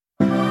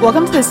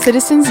Welcome to the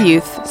Citizens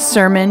Youth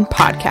Sermon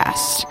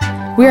Podcast.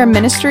 We are a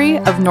ministry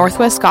of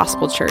Northwest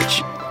Gospel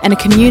Church and a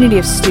community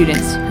of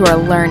students who are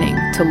learning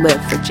to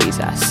live for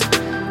Jesus.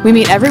 We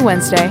meet every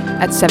Wednesday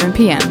at 7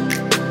 p.m.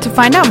 To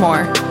find out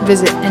more,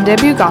 visit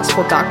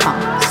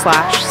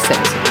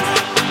nwgospel.com/citizens.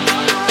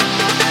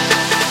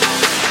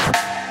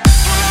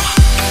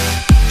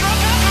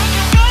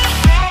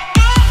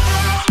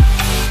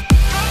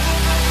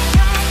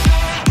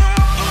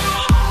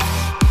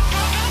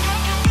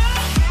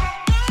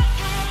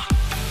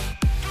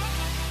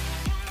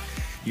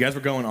 You guys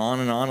were going on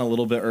and on a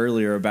little bit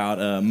earlier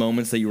about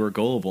moments that you were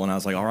gullible, and I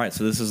was like, all right,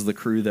 so this is the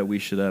crew that we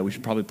should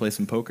probably play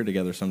some poker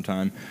together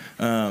sometime.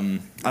 I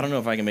don't know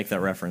if I can make that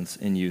reference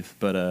in youth,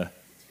 but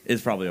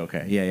it's probably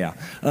okay. Yeah.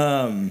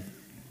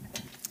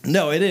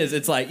 No, it is.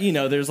 It's like,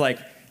 there's like,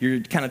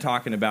 you're kind of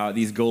talking about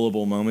these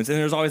gullible moments, and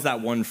there's always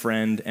that one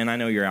friend, and I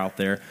know you're out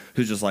there,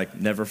 who's just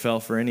like, never fell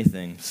for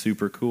anything,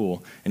 super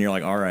cool. And you're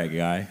like, all right,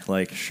 guy,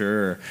 like,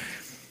 sure.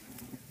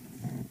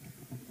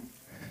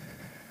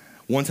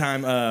 One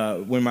time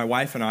when my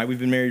wife and I, we've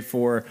been married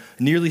for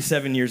nearly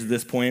 7 years at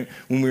this point,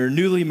 when we were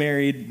newly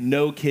married,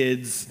 no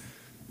kids,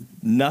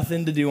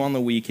 nothing to do on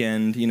the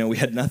weekend, we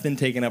had nothing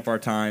taking up our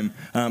time.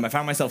 I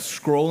found myself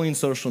scrolling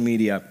social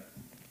media,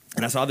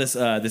 and I saw this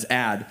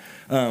ad,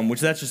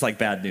 which that's just like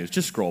bad news.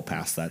 Just scroll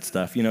past that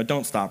stuff,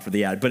 don't stop for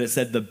the ad. But it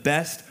said the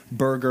best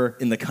burger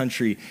in the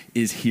country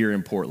is here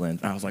in Portland.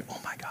 And I was like, oh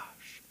my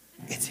gosh,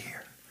 it's here.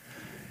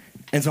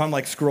 And so I'm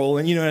like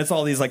scrolling, and it's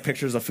all these like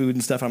pictures of food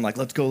and stuff. I'm like,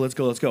 let's go.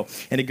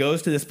 And it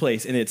goes to this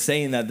place, and it's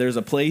saying that there's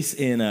a place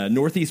in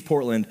Northeast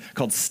Portland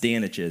called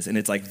Janusch's. And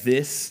it's like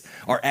this,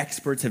 our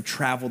experts have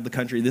traveled the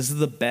country. This is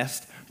the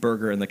best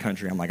burger in the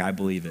country. I'm like, I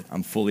believe it.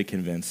 I'm fully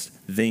convinced.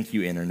 Thank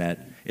you,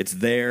 internet. It's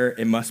there.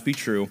 It must be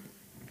true.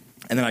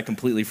 And then I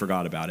completely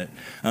forgot about it.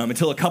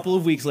 Until a couple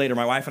of weeks later,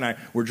 my wife and I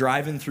were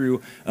driving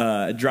through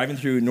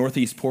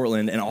Northeast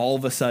Portland, and all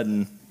of a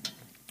sudden,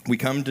 we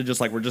come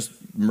to we're just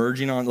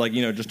merging on,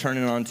 just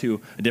turning onto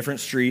a different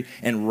street,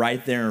 and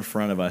right there in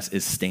front of us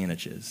is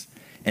Janusch's.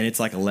 And it's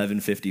like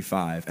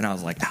 11:55. And I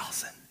was like,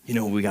 Allison, you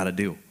know what we got to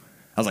do?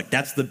 I was like,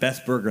 that's the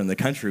best burger in the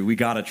country. We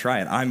got to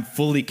try it. I'm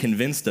fully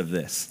convinced of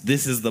this.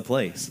 This is the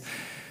place.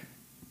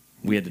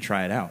 We had to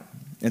try it out.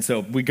 And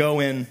so we go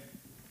in.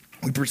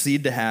 We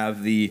proceed to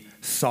have the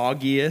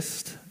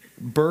soggiest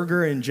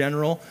burger in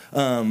general,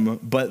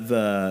 but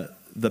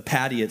the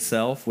patty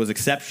itself was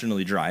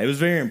exceptionally dry. It was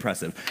very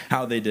impressive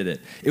how they did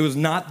it. It was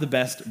not the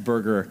best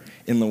burger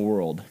in the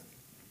world.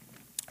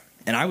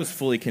 And I was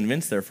fully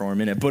convinced there for a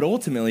minute. But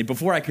ultimately,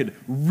 before I could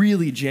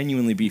really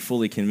genuinely be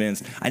fully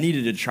convinced, I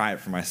needed to try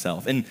it for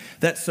myself. And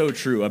that's so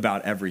true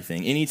about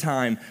everything.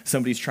 Anytime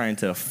somebody's trying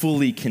to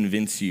fully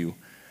convince you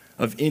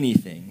of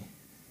anything,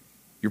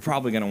 you're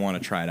probably going to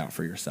want to try it out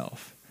for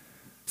yourself.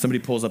 Somebody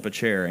pulls up a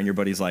chair, and your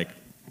buddy's like,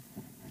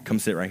 come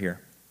sit right here.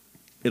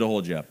 It'll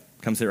hold you up.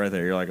 Come sit right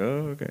there. You're like,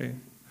 oh, okay.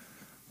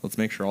 Let's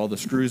make sure all the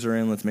screws are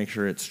in. Let's make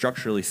sure it's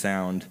structurally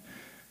sound.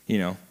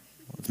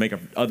 Let's make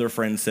other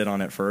friends sit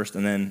on it first,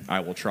 and then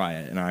I will try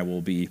it, and I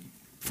will be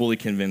fully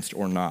convinced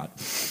or not.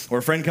 Or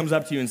a friend comes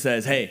up to you and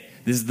says, hey,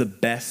 this is the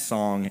best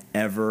song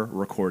ever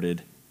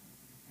recorded.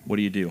 What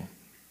do you do?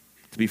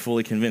 To be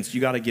fully convinced,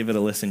 you got to give it a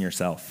listen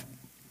yourself.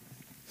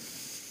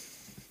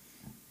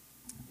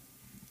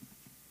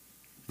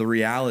 The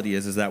reality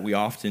is that we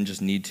often just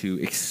need to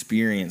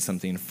experience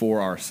something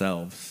for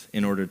ourselves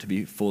in order to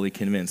be fully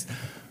convinced.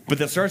 But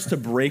that starts to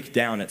break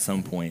down at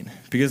some point,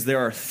 because there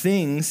are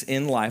things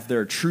in life,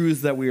 there are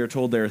truths that we are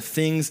told, there are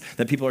things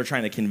that people are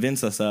trying to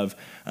convince us of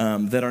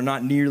that are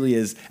not nearly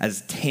as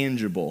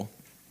tangible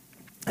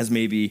as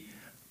maybe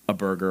a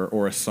burger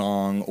or a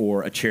song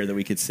or a chair that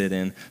we could sit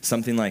in,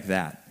 something like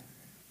that.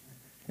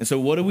 And so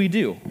what do we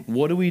do?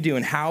 What do we do,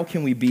 and how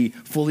can we be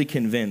fully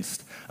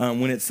convinced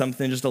when it's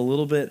something just a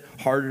little bit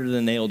harder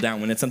to nail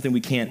down, when it's something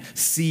we can't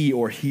see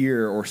or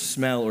hear or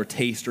smell or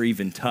taste or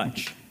even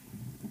touch?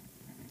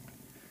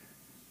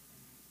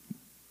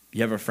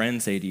 You have a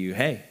friend say to you,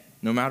 hey,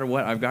 no matter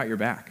what, I've got your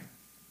back.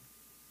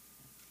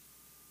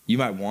 You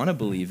might want to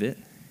believe it.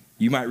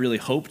 You might really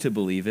hope to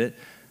believe it.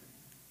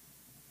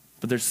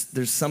 But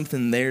there's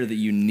something there that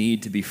you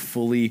need to be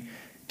fully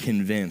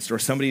convinced. Or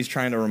somebody's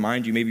trying to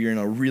remind you, maybe you're in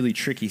a really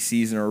tricky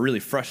season or a really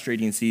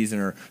frustrating season,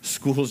 or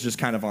school's just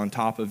kind of on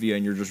top of you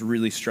and you're just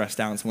really stressed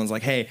out, and someone's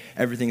like, hey,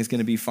 everything is going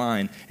to be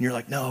fine. And you're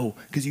like, no,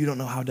 because you don't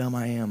know how dumb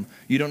I am.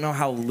 You don't know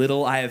how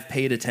little I have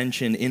paid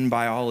attention in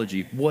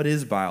biology. What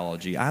is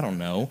biology? I don't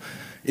know.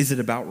 Is it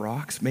about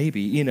rocks?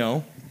 Maybe,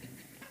 You're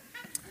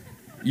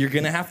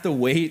going to have to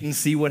wait and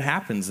see what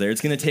happens there.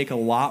 It's going to take a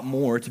lot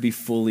more to be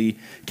fully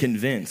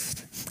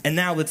convinced. And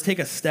now let's take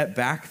a step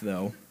back,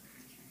 though.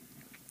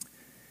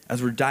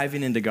 As we're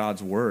diving into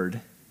God's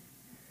word,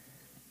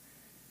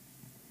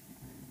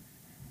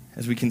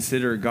 as we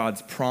consider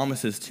God's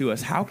promises to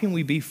us, how can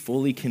we be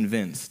fully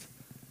convinced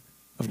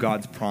of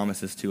God's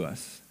promises to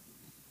us?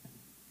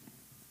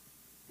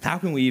 How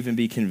can we even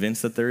be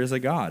convinced that there is a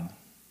God?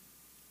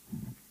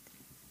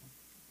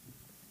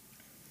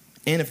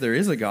 And if there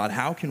is a God,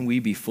 how can we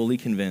be fully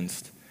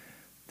convinced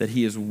that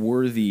he is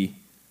worthy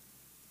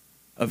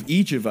of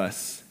each of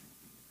us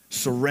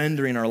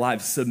surrendering our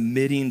lives,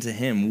 submitting to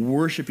him,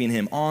 worshiping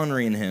him,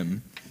 honoring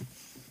him.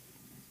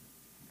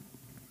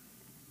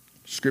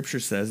 Scripture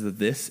says that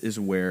this is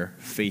where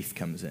faith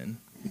comes in.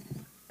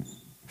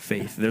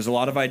 Faith. There's a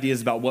lot of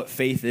ideas about what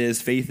faith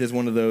is. Faith is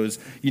one of those,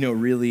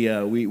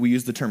 really, we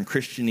use the term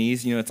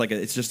Christianese.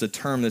 It's just a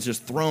term that's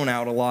just thrown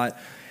out a lot.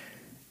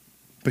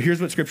 But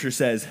here's what Scripture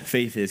says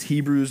faith is.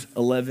 Hebrews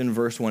 11,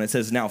 verse 1. It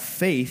says, now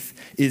faith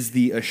is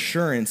the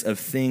assurance of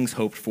things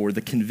hoped for,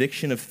 the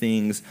conviction of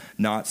things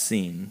not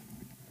seen.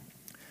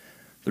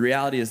 The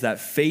reality is that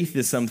faith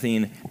is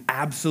something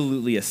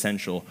absolutely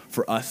essential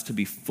for us to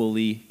be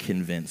fully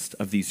convinced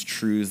of these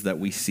truths that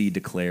we see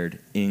declared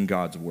in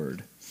God's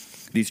word.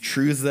 These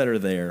truths that are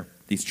there,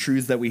 these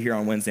truths that we hear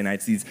on Wednesday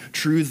nights, these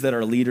truths that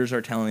our leaders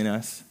are telling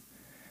us.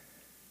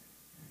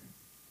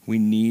 We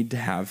need to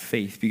have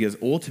faith because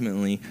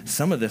ultimately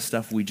some of this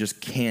stuff we just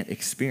can't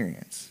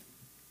experience.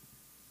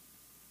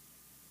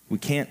 We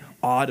can't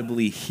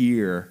audibly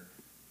hear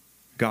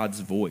God's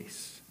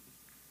voice.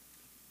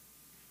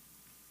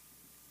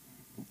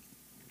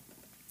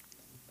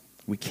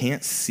 We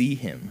can't see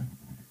him.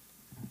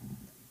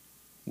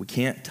 We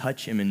can't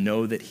touch him and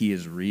know that he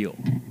is real.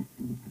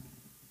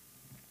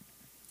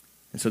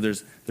 And so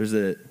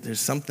there's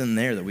something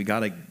there that we got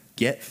to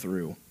get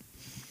through.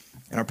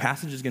 And our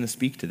passage is going to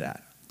speak to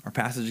that. Our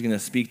passage is going to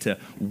speak to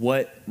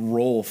what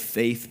role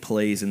faith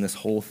plays in this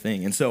whole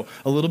thing. And so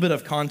a little bit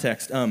of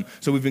context.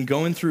 So we've been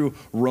going through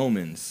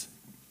Romans,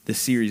 this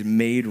series,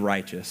 Made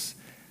Righteous.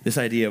 This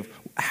idea of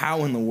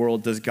how in the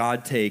world does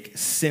God take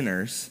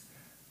sinners,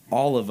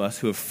 all of us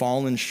who have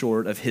fallen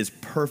short of his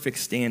perfect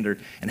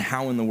standard, and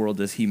how in the world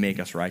does he make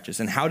us righteous?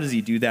 And how does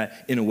he do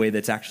that in a way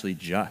that's actually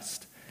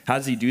just? How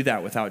does he do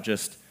that without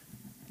just,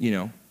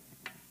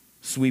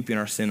 sweeping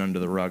our sin under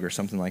the rug or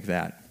something like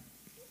that?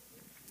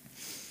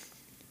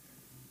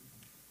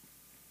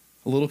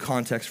 A little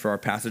context for our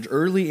passage.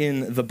 Early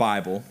in the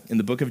Bible, in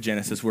the book of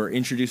Genesis, we're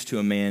introduced to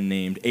a man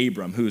named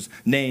Abram, whose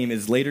name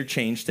is later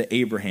changed to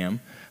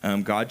Abraham.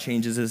 God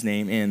changes his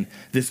name, and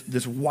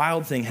this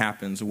wild thing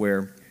happens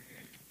where,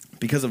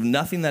 because of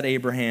nothing that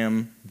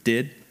Abraham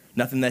did,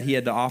 nothing that he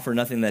had to offer,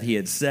 nothing that he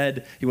had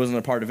said, he wasn't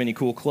a part of any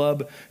cool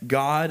club,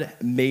 God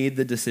made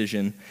the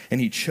decision,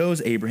 and he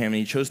chose Abraham, and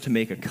he chose to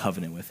make a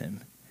covenant with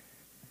him.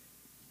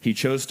 He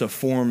chose to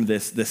form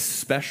this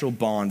special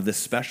bond, this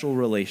special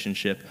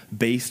relationship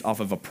based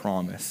off of a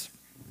promise.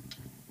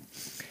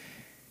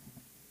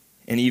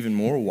 And even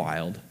more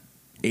wild,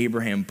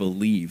 Abraham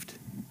believed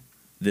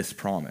this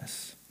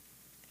promise.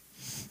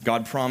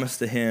 God promised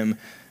to him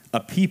a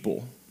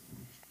people.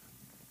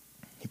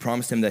 He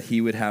promised him that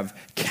he would have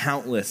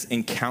countless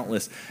and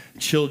countless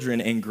children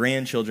and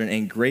grandchildren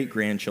and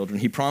great-grandchildren.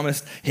 He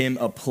promised him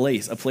a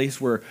place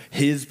where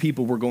his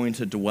people were going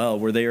to dwell,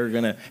 where they are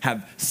going to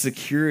have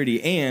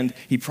security, and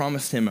he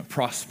promised him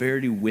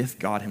prosperity with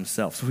God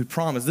himself. So he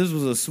promised, this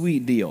was a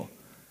sweet deal.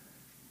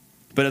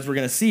 But as we're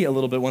going to see a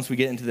little bit once we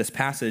get into this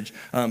passage,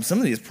 some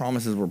of these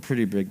promises were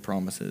pretty big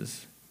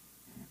promises.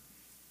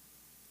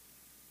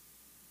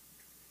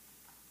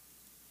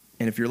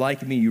 And if you're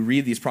like me, you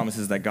read these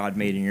promises that God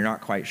made and you're not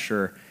quite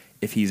sure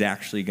if he's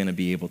actually going to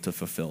be able to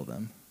fulfill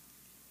them.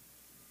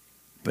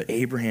 But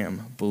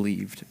Abraham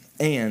believed.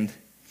 And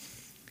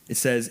it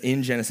says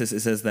in Genesis,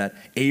 it says that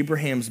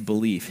Abraham's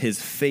belief,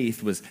 his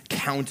faith, was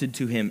counted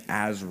to him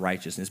as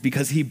righteousness.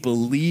 Because he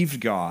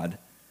believed God,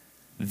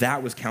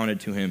 that was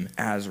counted to him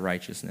as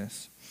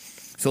righteousness.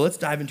 So let's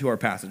dive into our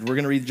passage. We're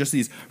going to read just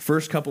these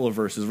first couple of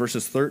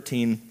verses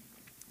 13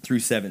 through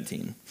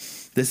 17.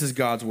 This is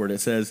God's word. It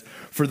says,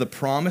 for the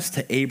promise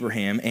to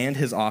Abraham and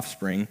his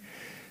offspring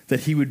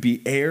that he would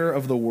be heir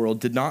of the world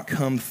did not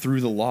come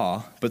through the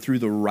law, but through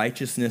the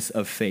righteousness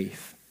of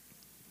faith.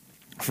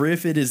 For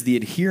if it is the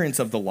adherents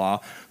of the law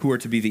who are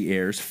to be the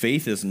heirs,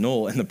 faith is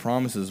null and the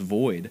promise is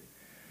void.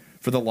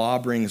 For the law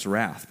brings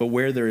wrath, but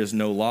where there is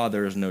no law,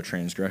 there is no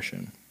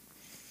transgression.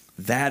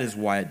 That is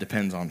why it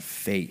depends on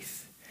faith,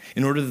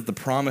 in order that the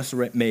promise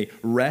may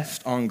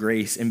rest on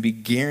grace and be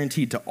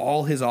guaranteed to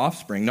all his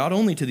offspring, not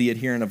only to the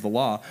adherent of the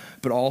law,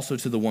 but also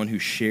to the one who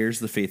shares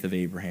the faith of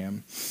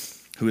Abraham,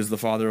 who is the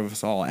father of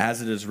us all.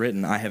 As it is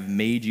written, I have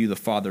made you the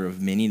father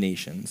of many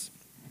nations,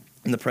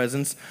 in the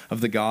presence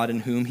of the God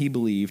in whom he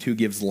believed, who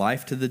gives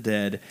life to the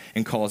dead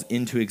and calls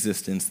into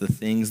existence the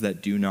things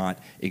that do not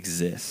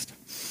exist.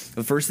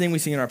 The first thing we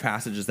see in our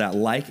passage is that,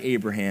 like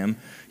Abraham,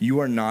 you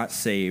are not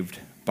saved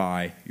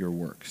by your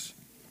works.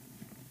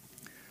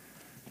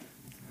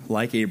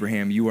 Like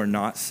Abraham, you are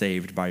not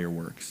saved by your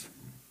works.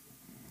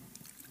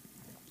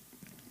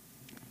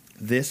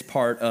 This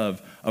part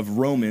of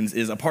Romans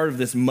is a part of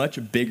this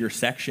much bigger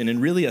section,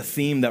 and really a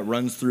theme that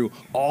runs through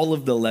all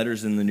of the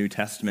letters in the New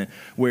Testament,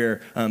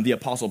 where the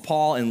Apostle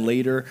Paul, and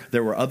later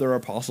there were other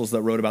apostles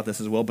that wrote about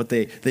this as well, but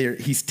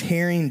he's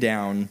tearing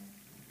down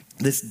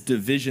this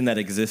division that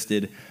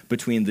existed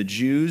between the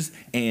Jews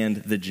and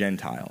the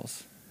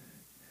Gentiles.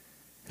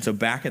 So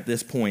back at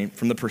this point,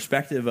 from the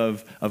perspective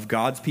of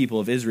God's people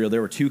of Israel,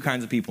 there were two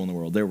kinds of people in the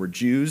world. There were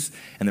Jews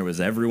and there was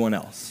everyone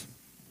else.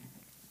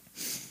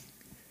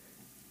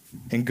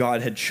 And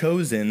God had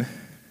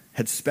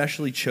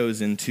specially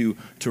chosen to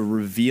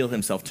reveal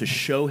himself, to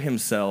show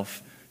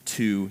himself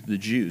to the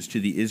Jews, to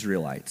the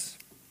Israelites.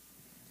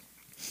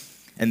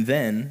 And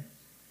then,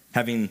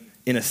 having,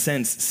 in a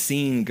sense,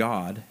 seen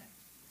God,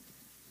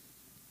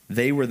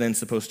 they were then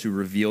supposed to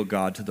reveal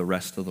God to the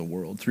rest of the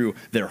world through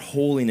their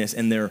holiness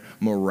and their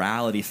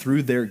morality,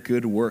 through their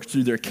good works,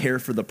 through their care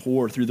for the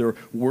poor, through their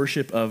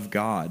worship of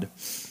God.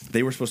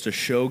 They were supposed to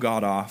show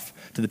God off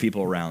to the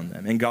people around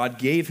them. And God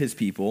gave his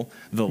people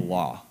the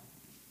law.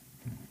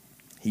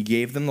 He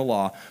gave them the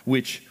law,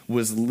 which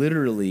was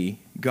literally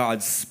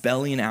God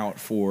spelling out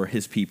for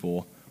his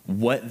people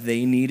what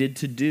they needed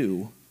to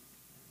do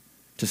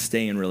to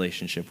stay in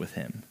relationship with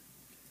him.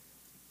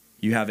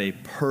 You have a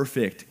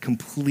perfect,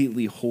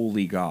 completely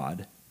holy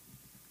God,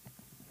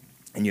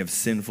 and you have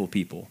sinful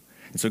people.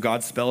 And so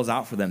God spells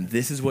out for them,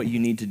 this is what you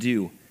need to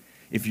do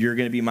if you're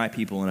going to be my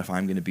people and if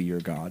I'm going to be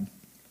your God.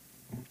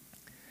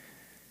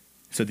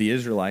 So the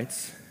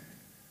Israelites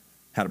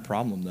had a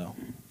problem, though.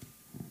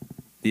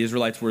 The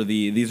Israelites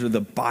these are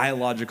the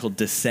biological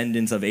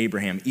descendants of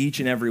Abraham.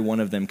 Each and every one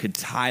of them could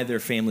tie their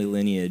family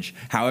lineage,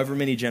 however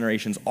many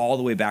generations, all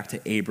the way back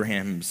to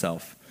Abraham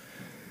himself.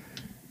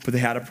 But they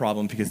had a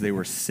problem because they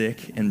were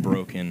sick and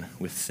broken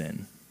with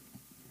sin.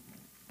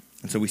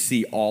 And so we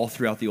see all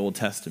throughout the Old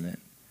Testament,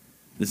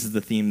 this is the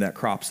theme that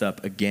crops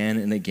up again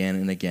and again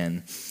and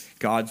again.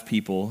 God's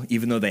people,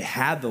 even though they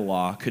had the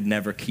law, could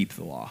never keep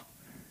the law.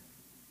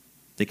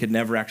 They could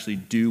never actually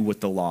do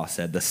what the law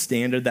said. The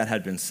standard that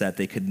had been set,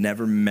 they could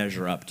never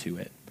measure up to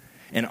it.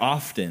 And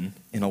often,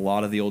 in a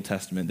lot of the Old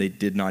Testament, they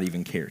did not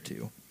even care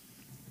to.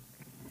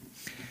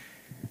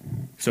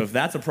 So if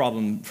that's a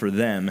problem for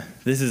them,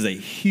 this is a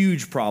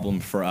huge problem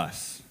for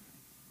us.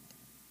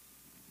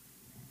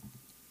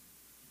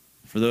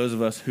 For those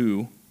of us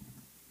who,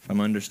 if I'm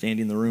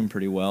understanding the room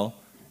pretty well,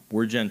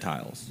 we're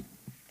Gentiles.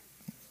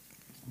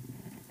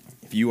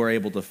 If you are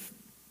able to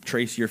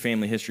trace your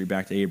family history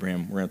back to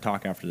Abraham, we're going to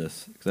talk after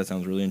this because that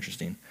sounds really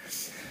interesting.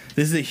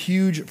 This is a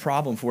huge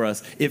problem for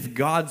us. If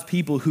God's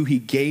people who he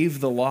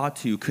gave the law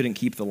to couldn't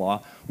keep the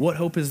law, what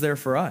hope is there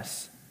for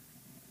us?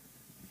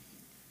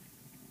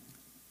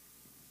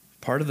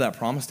 Part of that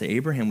promise to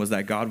Abraham was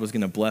that God was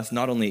going to bless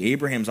not only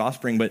Abraham's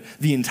offspring, but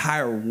the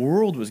entire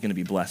world was going to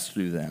be blessed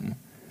through them.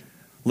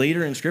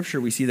 Later in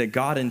Scripture, we see that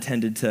God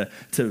intended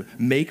to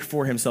make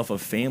for himself a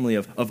family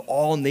of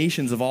all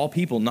nations, of all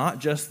people, not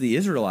just the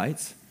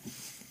Israelites.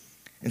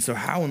 And so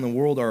how in the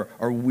world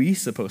are we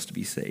supposed to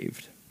be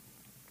saved?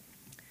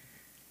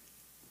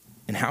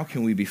 And how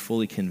can we be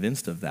fully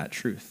convinced of that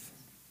truth?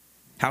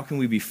 How can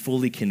we be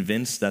fully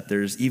convinced that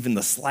there's even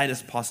the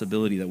slightest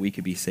possibility that we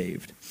could be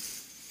saved?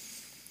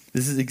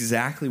 This is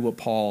exactly what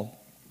Paul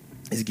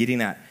is getting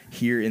at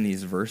here in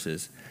these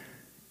verses.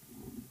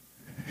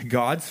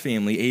 God's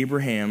family,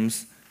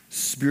 Abraham's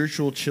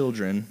spiritual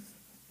children,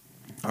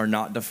 are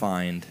not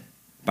defined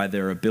by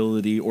their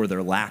ability or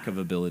their lack of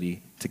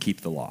ability to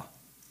keep the law.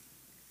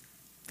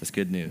 That's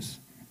good news.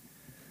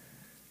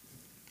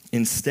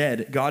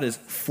 Instead, God is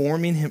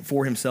forming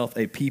for himself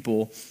a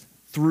people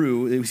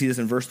through, we see this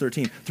in verse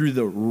 13, through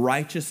the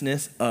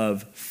righteousness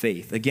of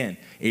faith. Again,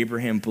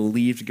 Abraham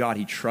believed God,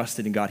 he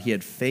trusted in God, he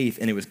had faith,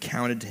 and it was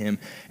counted to him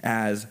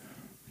as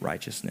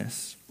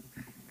righteousness.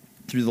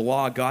 Through the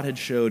law, God had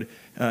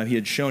he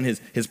had shown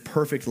his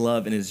perfect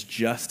love and his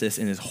justice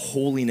and his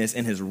holiness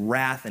and his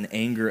wrath and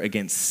anger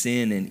against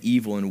sin and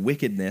evil and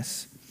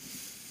wickedness.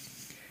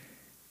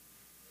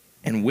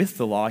 And with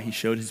the law, he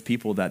showed his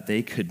people that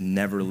they could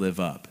never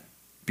live up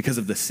because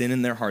of the sin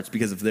in their hearts,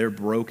 because of their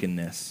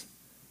brokenness.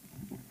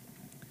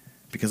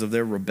 Because of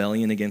their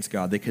rebellion against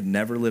God, they could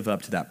never live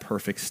up to that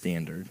perfect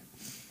standard.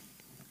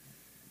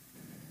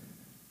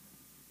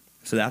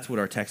 So that's what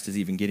our text is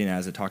even getting at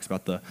as it talks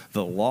about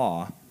the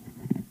law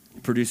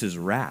produces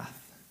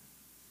wrath.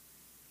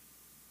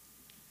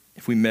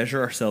 If we measure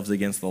ourselves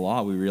against the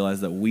law, we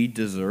realize that we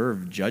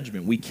deserve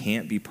judgment. We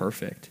can't be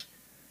perfect.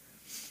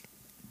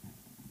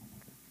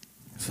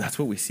 So that's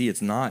what we see.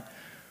 It's not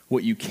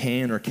what you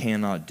can or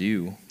cannot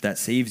do that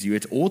saves you.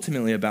 It's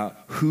ultimately about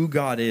who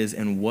God is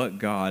and what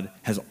God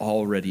has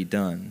already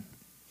done.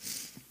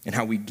 And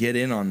how we get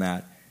in on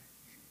that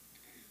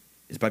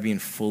is by being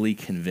fully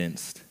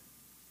convinced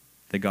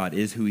that God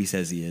is who he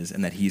says he is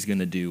and that he's going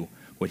to do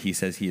what he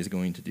says he is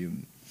going to do.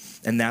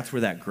 And that's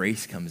where that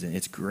grace comes in.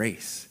 It's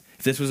grace.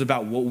 If this was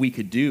about what we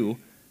could do,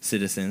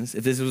 citizens,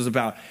 if this was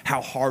about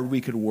how hard we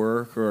could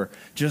work or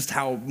just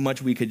how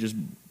much we could just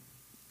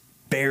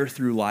bear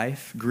through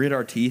life, grit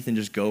our teeth and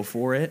just go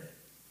for it,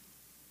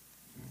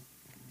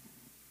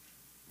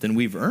 then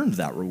we've earned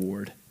that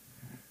reward.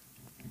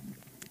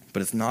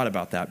 But it's not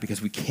about that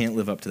because we can't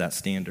live up to that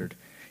standard.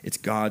 It's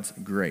God's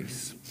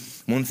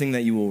grace. One thing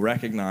that you will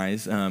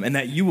recognize and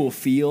that you will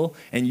feel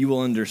and you will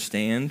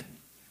understand,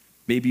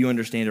 maybe you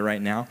understand it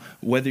right now,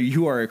 whether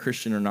you are a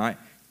Christian or not,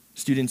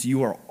 students,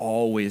 you are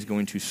always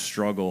going to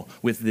struggle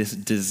with this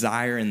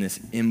desire and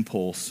this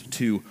impulse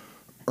to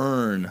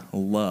earn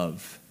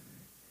love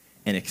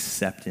and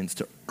acceptance,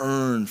 to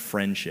earn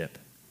friendship.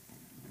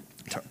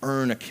 to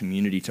earn a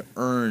community, to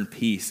earn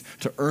peace,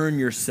 to earn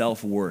your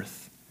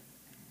self-worth.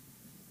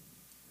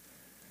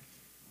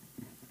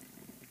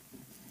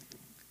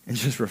 And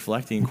just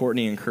reflecting,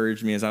 Courtney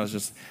encouraged me as I was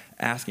just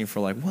asking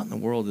for what in the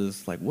world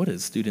is, what do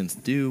students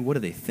do? What do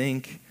they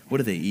think? What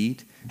do they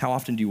eat? How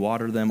often do you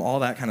water them?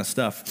 All that kind of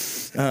stuff.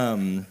 It's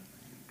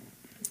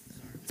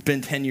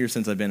been 10 years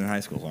since I've been in high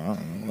school, so I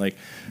don't know.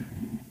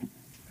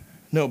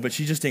 No, but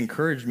she just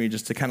encouraged me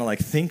just to kind of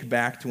think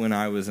back to when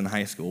I was in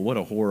high school. What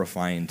a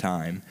horrifying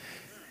time.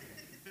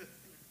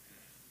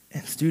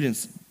 And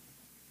students,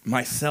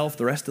 myself,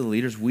 the rest of the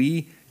leaders,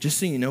 just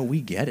so you know,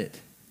 we get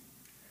it.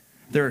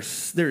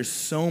 There's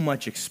so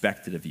much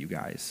expected of you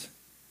guys.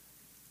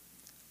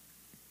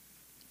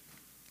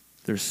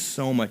 There's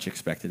so much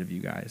expected of you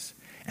guys.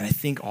 And I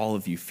think all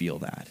of you feel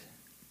that.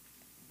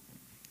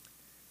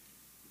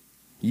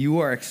 You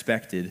are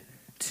expected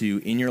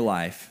to, in your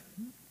life,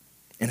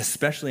 and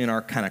especially in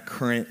our kind of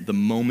current, the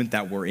moment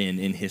that we're in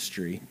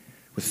history,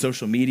 with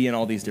social media and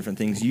all these different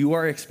things, you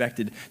are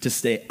expected to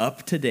stay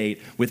up to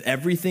date with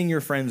everything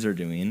your friends are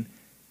doing,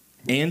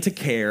 and to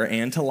care,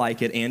 and to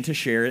like it, and to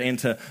share it, and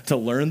to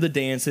learn the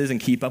dances and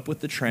keep up with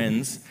the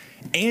trends.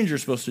 And you're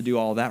supposed to do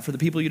all that for the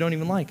people you don't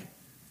even like.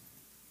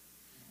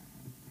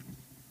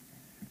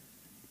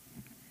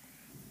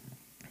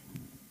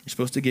 You're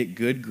supposed to get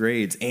good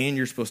grades, and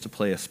you're supposed to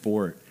play a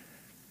sport.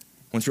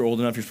 Once you're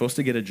old enough, you're supposed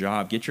to get a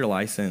job, get your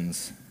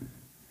license.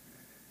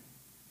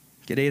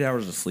 Get 8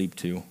 hours of sleep,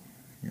 too.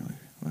 You're like,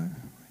 what?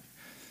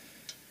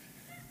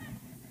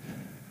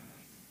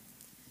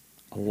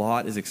 A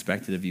lot is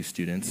expected of you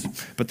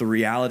students, but the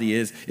reality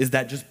is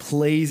that just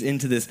plays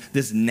into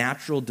this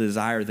natural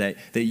desire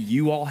that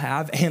you all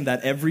have and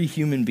that every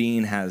human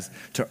being has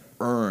to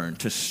earn,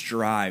 to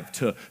strive,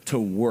 to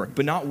work,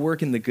 but not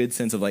work in the good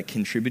sense of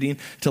contributing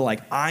to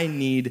I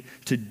need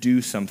to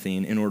do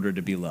something in order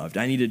to be loved.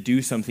 I need to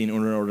do something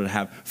in order to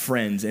have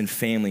friends and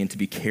family and to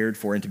be cared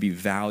for and to be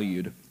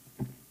valued.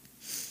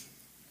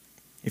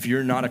 If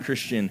you're not a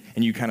Christian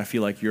and you kind of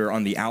feel like you're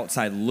on the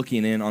outside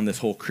looking in on this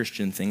whole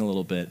Christian thing a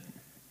little bit,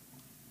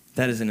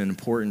 that is an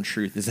important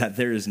truth, is that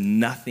there is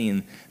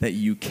nothing that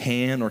you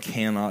can or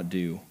cannot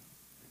do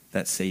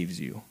that saves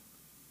you.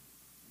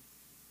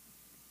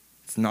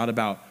 It's not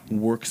about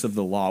works of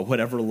the law,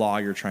 whatever law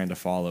you're trying to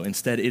follow.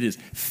 Instead, it is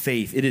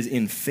faith. It is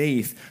in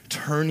faith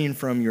turning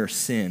from your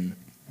sin,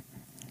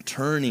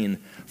 turning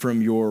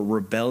from your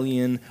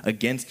rebellion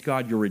against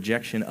God, your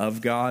rejection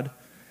of God,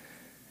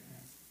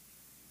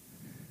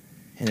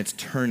 and it's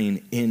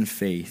turning in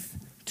faith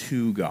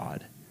to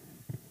God.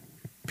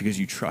 Because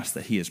you trust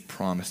that he has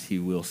promised he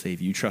will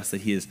save you. You trust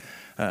that he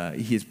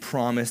has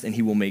promised and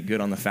he will make good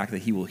on the fact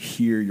that he will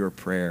hear your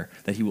prayer,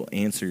 that he will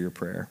answer your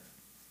prayer.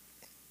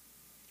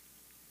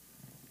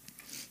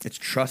 It's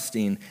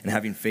trusting and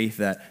having faith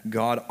that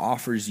God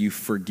offers you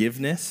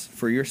forgiveness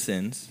for your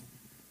sins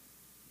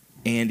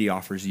and he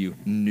offers you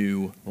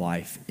new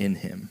life in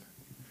him.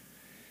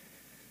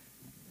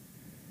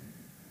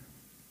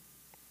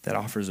 That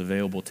offer is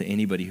available to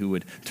anybody who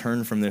would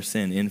turn from their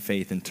sin in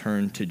faith and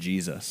turn to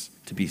Jesus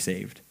to be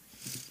saved.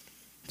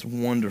 It's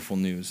wonderful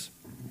news.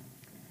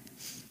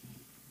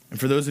 And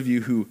for those of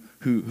you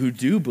who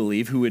do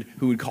believe, who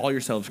would call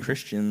yourselves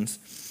Christians,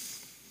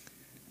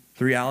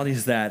 the reality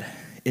is that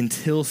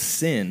until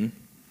sin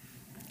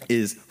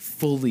is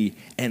fully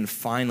and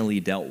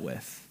finally dealt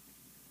with,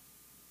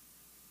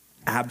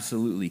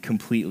 absolutely,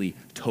 completely,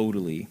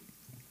 totally,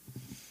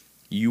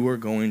 you are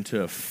going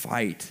to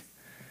fight.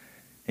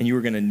 And you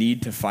are going to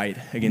need to fight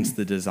against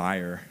the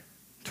desire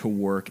to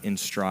work and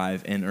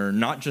strive and earn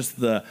not just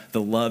the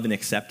love and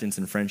acceptance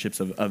and friendships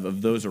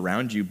of those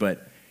around you,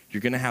 but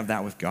you're going to have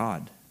that with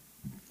God.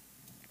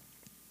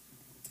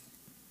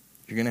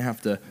 You're going to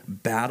have to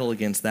battle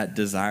against that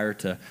desire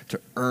to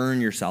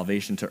earn your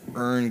salvation, to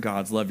earn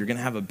God's love. You're going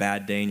to have a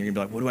bad day and you're going to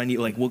be like, what do I need?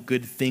 What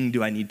good thing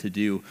do I need to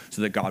do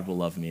so that God will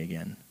love me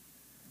again?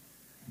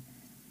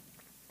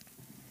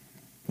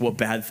 What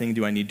bad thing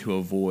do I need to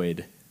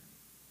avoid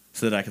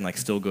so that I can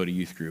still go to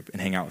youth group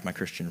and hang out with my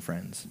Christian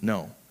friends?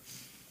 No.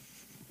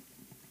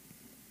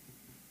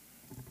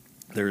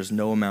 There is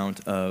no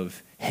amount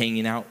of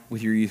hanging out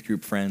with your youth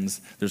group friends.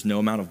 There's no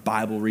amount of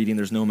Bible reading.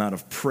 There's no amount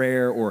of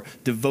prayer or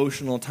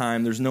devotional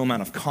time. There's no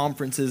amount of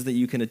conferences that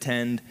you can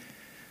attend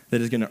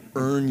that is going to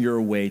earn your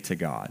way to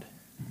God.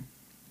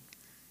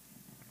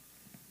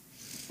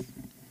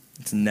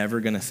 It's never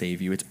going to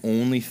save you. It's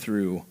only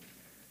through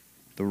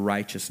the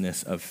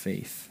righteousness of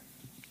faith.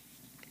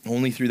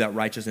 Only through that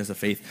righteousness of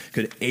faith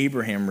could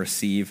Abraham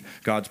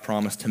receive God's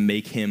promise to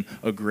make him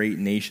a great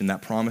nation,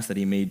 that promise that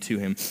he made to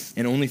him.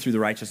 And only through the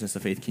righteousness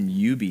of faith can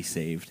you be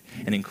saved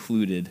and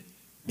included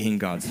in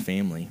God's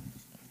family.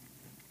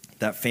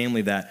 That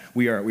family that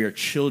we are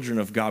children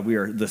of God. We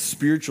are the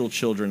spiritual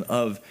children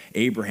of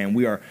Abraham.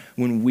 We are,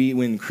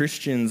 when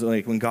Christians,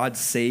 when God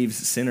saves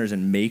sinners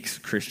and makes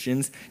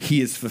Christians,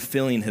 he is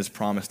fulfilling his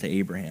promise to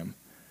Abraham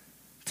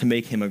to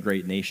make him a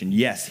great nation.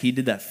 Yes, he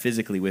did that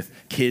physically with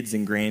kids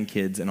and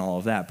grandkids and all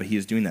of that, but he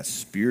is doing that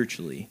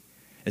spiritually.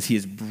 as he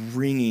is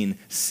bringing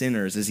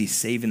sinners, as he's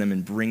saving them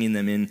and bringing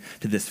them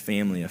into this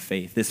family of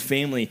faith. This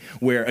family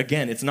where,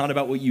 again, it's not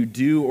about what you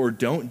do or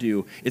don't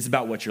do. It's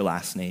about what your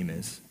last name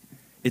is.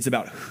 It's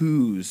about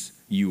whose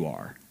you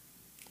are.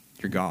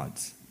 You're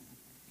God's.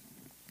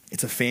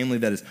 It's a family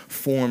that is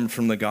formed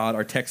from the God,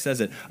 our text says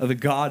it, of the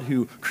God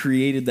who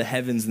created the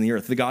heavens and the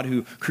earth, the God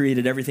who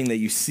created everything that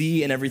you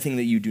see and everything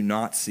that you do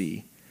not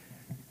see,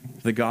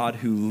 the God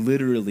who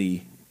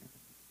literally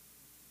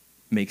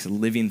makes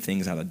living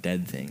things out of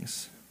dead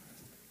things.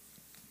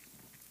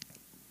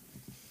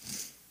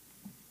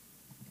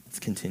 Let's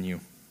continue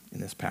in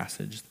this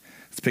passage.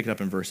 Let's pick it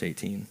up in verse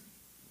 18.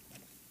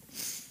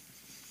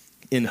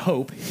 In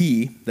hope,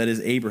 he, that is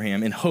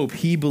Abraham, in hope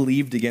he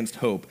believed against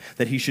hope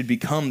that he should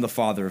become the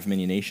father of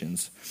many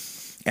nations.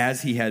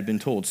 As he had been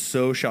told,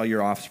 so shall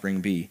your offspring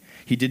be.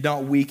 He did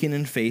not weaken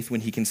in faith when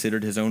he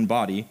considered his own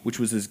body, which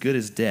was as good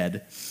as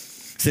dead,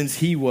 since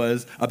he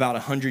was about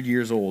 100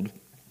 years old,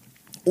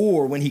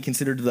 or when he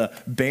considered the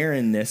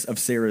barrenness of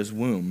Sarah's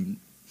womb.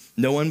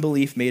 No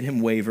unbelief made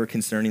him waver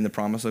concerning the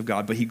promise of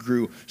God, but he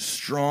grew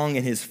strong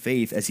in his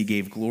faith as he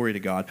gave glory to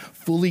God,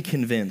 fully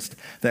convinced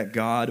that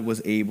God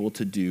was able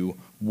to do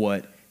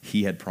what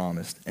he had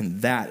promised.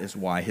 And that is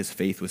why his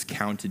faith was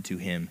counted to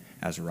him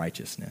as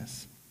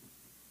righteousness.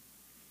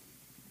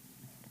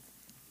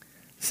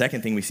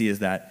 Second thing we see is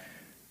that,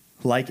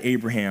 like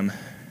Abraham,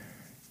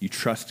 you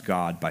trust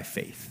God by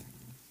faith.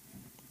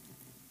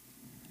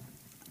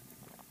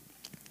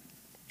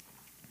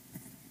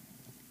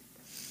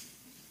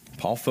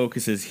 Paul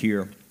focuses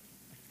here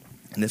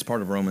in this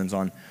part of Romans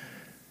on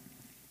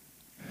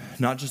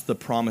not just the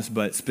promise,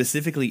 but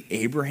specifically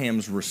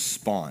Abraham's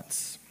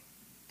response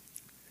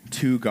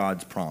to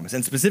God's promise,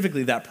 and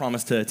specifically that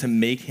promise to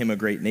make him a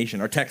great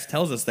nation. Our text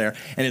tells us there,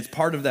 and it's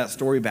part of that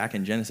story back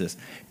in Genesis.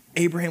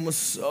 Abraham was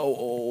so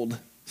old,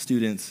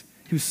 students.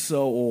 He was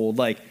so old.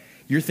 Like,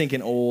 you're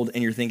thinking old,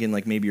 and you're thinking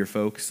like maybe your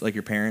folks, like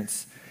your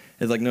parents.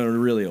 It's like, no,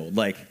 really old,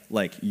 like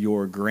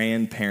your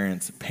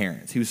grandparents'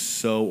 parents. He was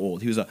so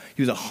old. He was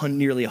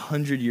nearly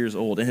 100 years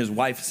old. And his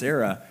wife,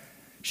 Sarah,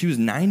 she was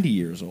 90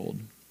 years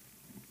old.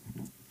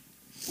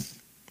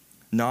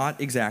 Not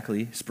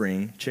exactly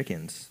spring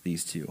chickens,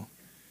 these two.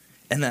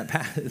 And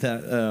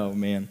oh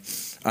man,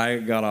 I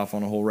got off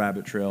on a whole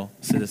rabbit trail,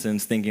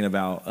 citizens, thinking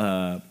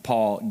about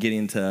Paul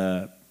getting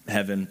to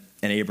heaven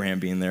and Abraham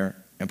being there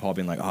and Paul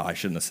being like, oh, I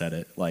shouldn't have said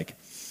it. Like,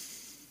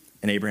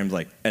 and Abraham's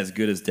like, as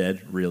good as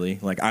dead, really?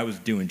 Like, I was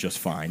doing just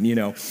fine, you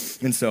know?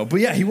 And so, but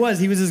yeah, he was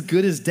as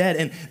good as dead.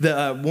 And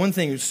the one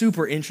thing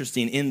super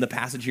interesting in the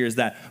passage here is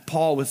that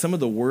Paul, with some of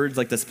the words,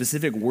 like the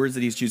specific words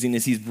that he's choosing,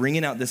 is he's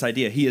bringing out this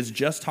idea. He has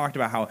just talked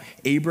about how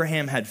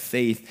Abraham had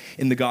faith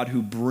in the God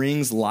who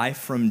brings life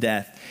from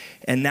death.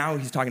 And now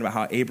he's talking about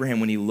how Abraham,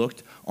 when he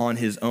looked on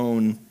his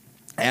own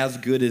as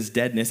good as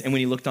deadness, and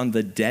when he looked on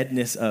the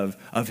deadness of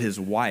his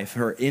wife,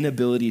 her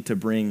inability to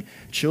bring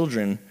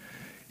children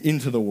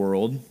into the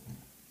world,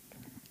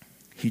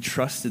 he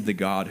trusted the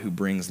God who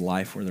brings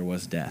life where there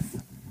was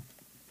death.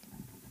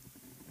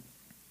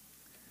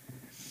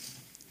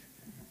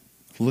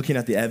 Looking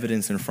at the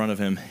evidence in front of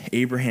him,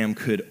 Abraham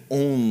could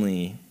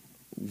only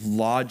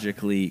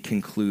logically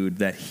conclude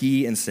that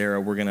he and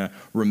Sarah were going to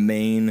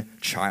remain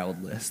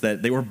childless,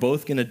 that they were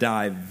both going to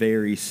die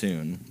very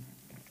soon.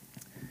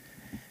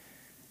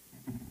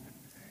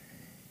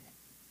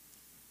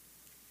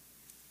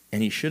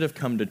 And he should have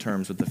come to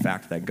terms with the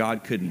fact that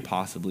God couldn't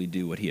possibly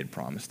do what he had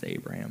promised to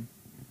Abraham.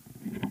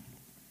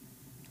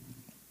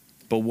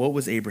 But what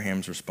was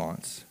Abraham's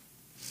response?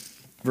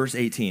 Verse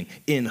 18,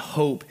 in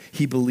hope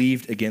he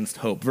believed against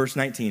hope. Verse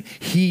 19,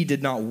 he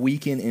did not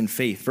weaken in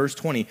faith. Verse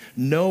 20,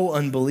 no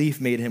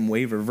unbelief made him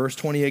waver. Verse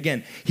 20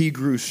 again, he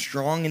grew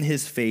strong in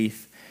his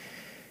faith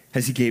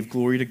as he gave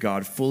glory to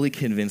God, fully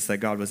convinced that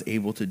God was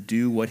able to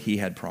do what he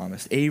had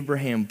promised.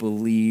 Abraham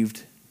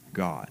believed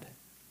God.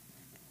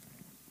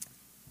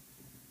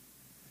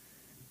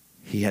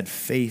 He had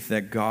faith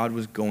that God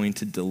was going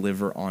to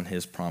deliver on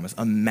his promise,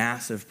 a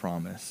massive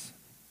promise.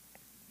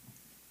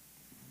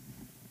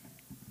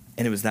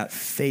 And it was that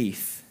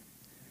faith,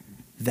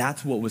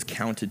 that's what was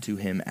counted to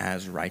him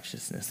as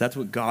righteousness. That's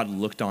what God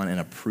looked on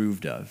and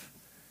approved of.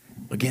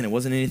 Again, it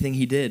wasn't anything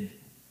he did. It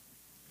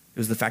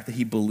was the fact that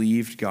he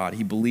believed God.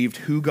 He believed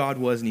who God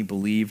was and he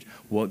believed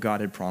what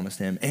God had promised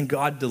him. And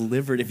God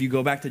delivered. If you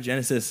go back to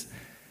Genesis,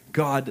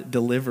 God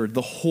delivered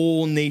the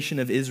whole nation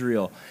of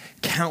Israel,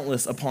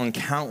 countless upon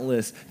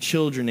countless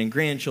children and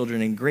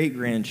grandchildren and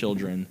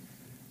great-grandchildren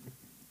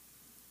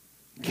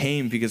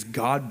came because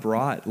God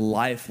brought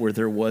life where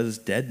there was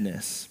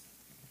deadness.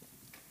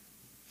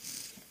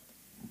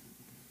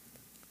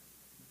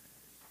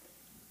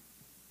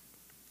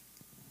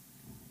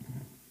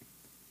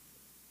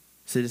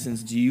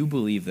 Citizens, do you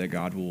believe that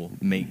God will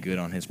make good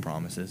on his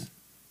promises?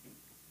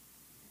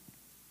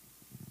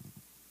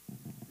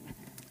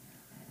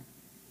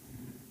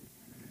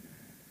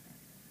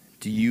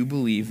 Do you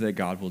believe that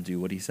God will do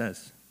what he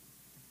says?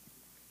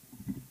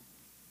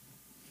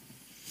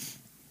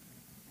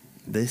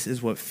 This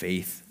is what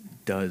faith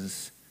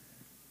does,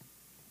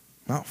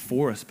 not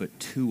for us, but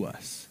to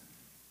us.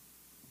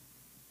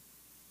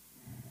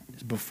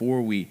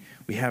 before we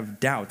have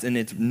doubts. And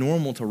it's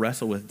normal to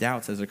wrestle with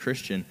doubts as a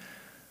Christian.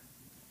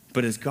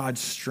 But as God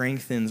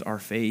strengthens our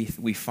faith,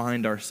 we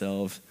find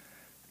ourselves,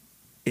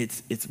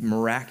 it's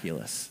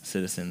miraculous,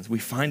 citizens. We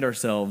find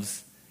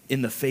ourselves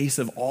in the face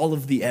of all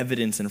of the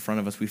evidence in front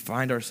of us. We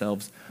find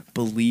ourselves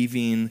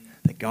believing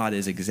that God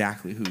is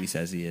exactly who he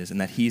says he is and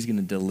that he's going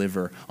to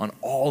deliver on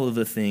all of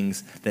the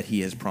things that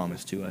he has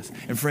promised to us.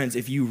 And friends,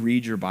 if you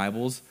read your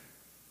Bibles,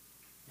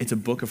 it's a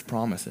book of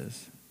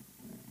promises.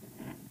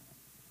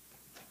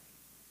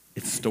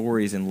 It's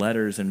stories and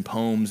letters and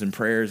poems and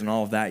prayers and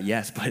all of that,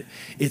 yes, but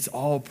it's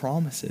all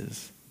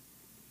promises.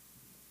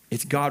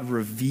 It's God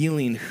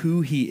revealing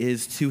who he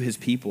is to his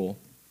people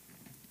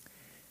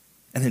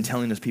and then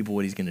telling his people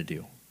what he's going to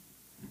do.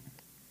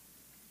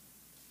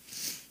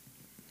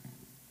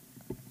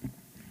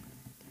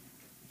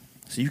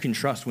 So you can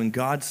trust when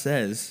God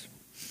says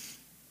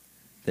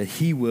that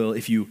he will,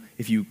 if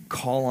you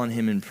call on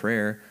him in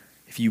prayer,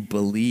 if you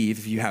believe,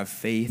 if you have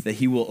faith, that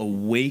he will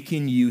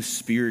awaken you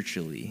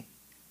spiritually.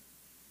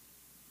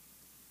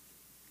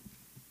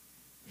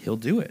 He'll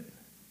do it.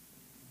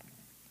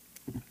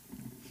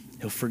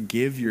 He'll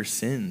forgive your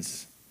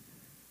sins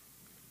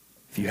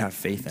if you have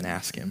faith and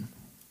ask him.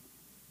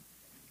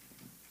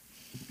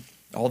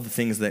 All the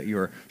things that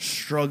you're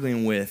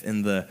struggling with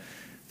and the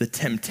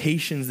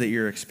temptations that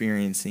you're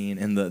experiencing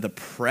and the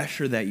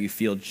pressure that you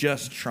feel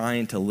just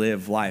trying to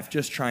live life,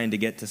 just trying to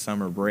get to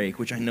summer break,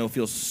 which I know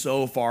feels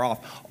so far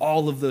off.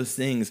 All of those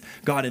things,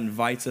 God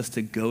invites us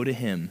to go to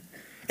him.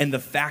 And the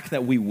fact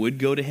that we would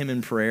go to him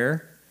in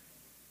prayer,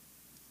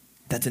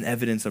 that's an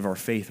evidence of our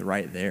faith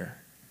right there.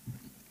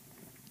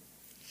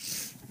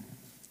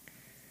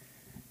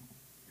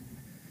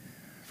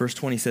 Verse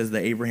 20 says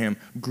that Abraham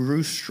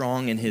grew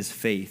strong in his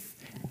faith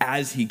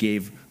as he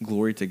gave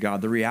glory to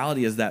God. The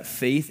reality is that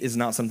faith is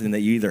not something that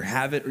you either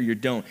have it or you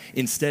don't.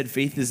 Instead,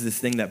 faith is this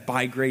thing that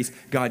by grace,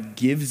 God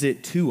gives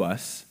it to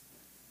us.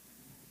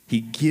 He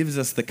gives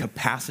us the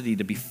capacity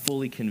to be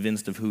fully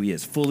convinced of who he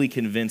is, fully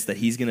convinced that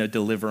he's going to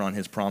deliver on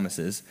his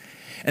promises.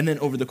 And then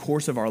over the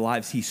course of our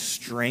lives, he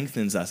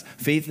strengthens us.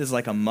 Faith is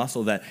like a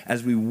muscle that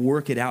as we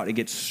work it out, it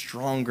gets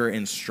stronger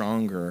and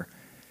stronger.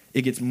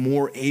 It gets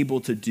more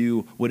able to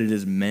do what it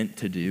is meant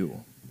to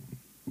do.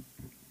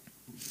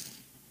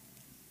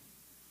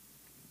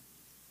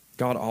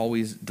 God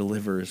always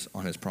delivers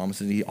on his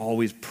promises. He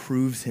always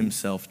proves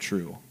himself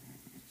true.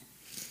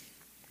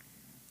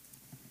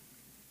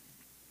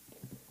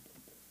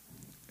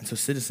 And so,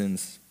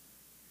 citizens,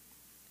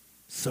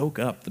 soak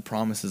up the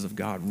promises of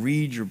God.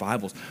 Read your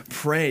Bibles.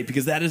 Pray,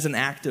 because that is an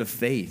act of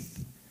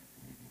faith.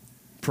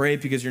 Pray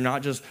because you're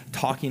not just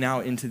talking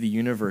out into the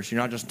universe. You're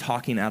not just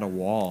talking at a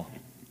wall.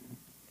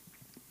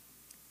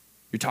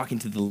 You're talking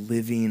to the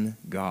living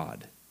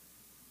God.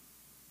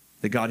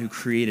 The God who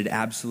created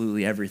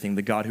absolutely everything.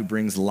 The God who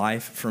brings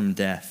life from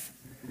death.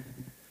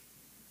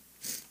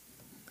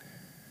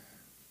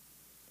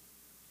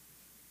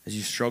 As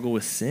you struggle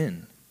with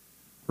sin,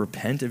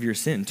 repent of your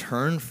sin.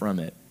 Turn from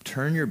it.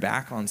 Turn your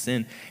back on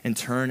sin and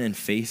turn and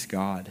face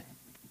God.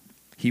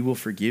 He will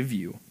forgive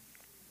you.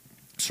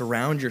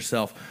 Surround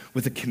yourself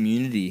with a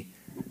community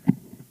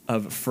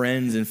of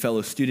friends and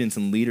fellow students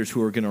and leaders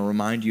who are going to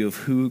remind you of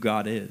who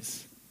God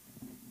is.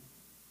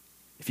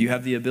 If you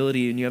have the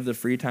ability and you have the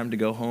free time to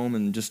go home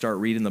and just start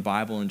reading the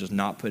Bible and just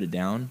not put it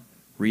down,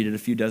 read it a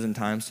few dozen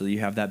times so that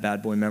you have that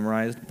bad boy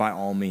memorized, by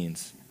all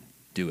means,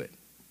 do it.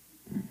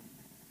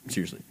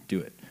 Seriously, do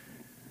it.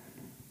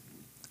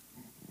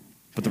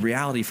 But the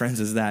reality, friends,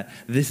 is that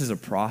this is a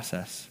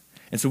process.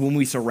 And so when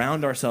we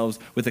surround ourselves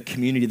with a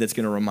community that's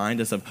going to remind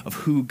us of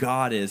who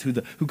God is, who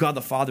God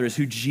the Father is,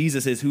 who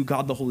Jesus is, who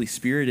God the Holy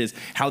Spirit is,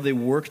 how they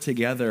work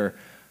together,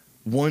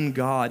 one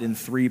God in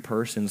three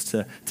persons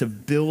to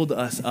build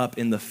us up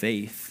in the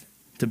faith,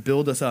 to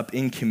build us up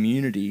in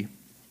community,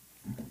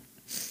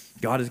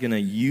 God is going to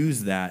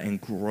use that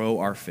and grow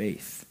our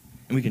faith.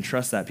 And we can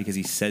trust that because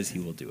he says he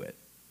will do it.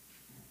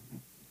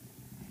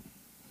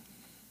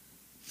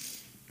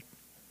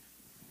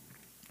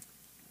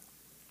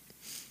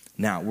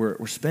 Now,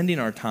 we're spending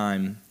our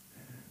time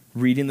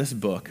reading this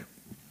book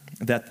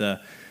that the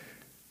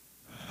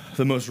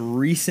most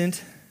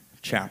recent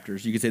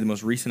chapters, you could say the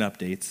most recent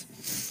updates,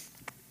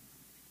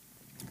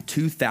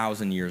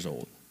 2,000 years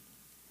old.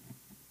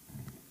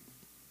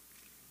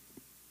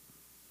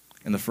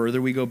 And the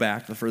further we go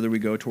back, the further we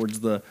go towards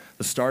the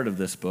start of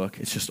this book,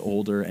 it's just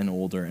older and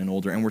older and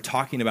older. And we're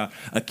talking about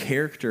a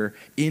character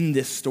in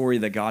this story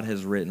that God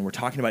has written. We're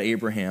talking about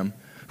Abraham,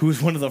 who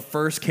was one of the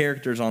first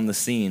characters on the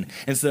scene.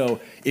 And so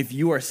if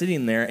you are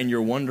sitting there and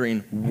you're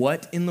wondering,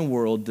 what in the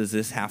world does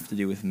this have to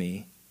do with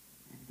me?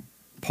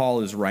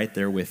 Paul is right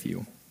there with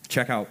you.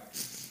 Check out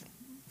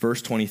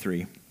verse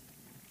 23.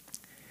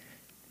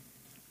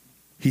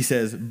 He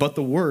says, but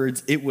the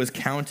words, it was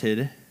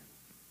counted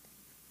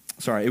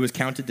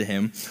to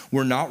him,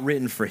 were not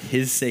written for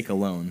his sake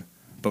alone,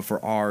 but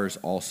for ours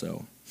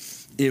also.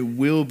 It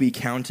will be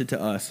counted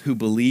to us who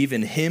believe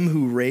in him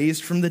who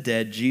raised from the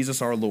dead Jesus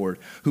our Lord,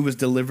 who was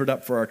delivered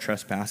up for our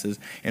trespasses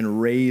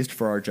and raised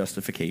for our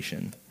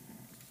justification.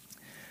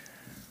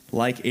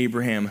 Like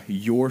Abraham,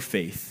 your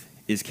faith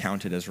is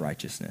counted as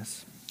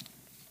righteousness.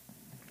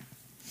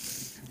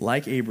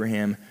 Like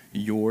Abraham,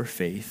 your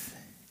faith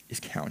is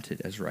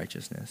counted as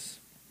righteousness.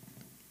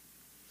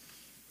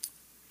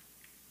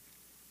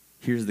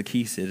 Here's the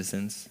key,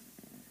 citizens.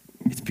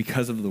 It's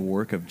because of the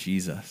work of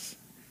Jesus.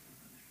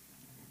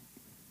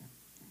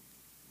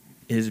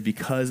 It is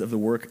because of the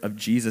work of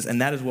Jesus. And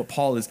that is what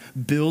Paul is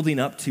building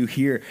up to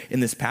here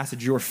in this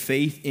passage. Your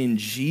faith in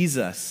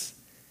Jesus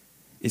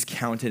is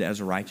counted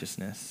as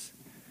righteousness.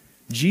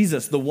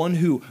 Jesus, the one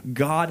who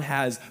God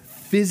has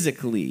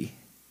physically,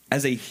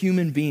 as a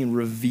human being,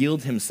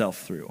 revealed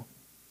himself through.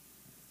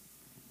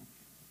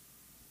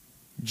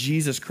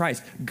 Jesus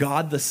Christ,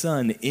 God the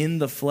Son in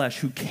the flesh,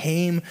 who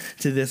came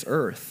to this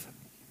earth.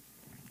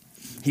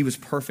 He was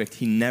perfect.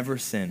 He never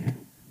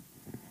sinned.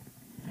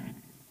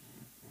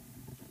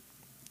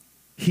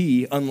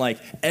 He, unlike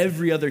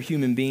every other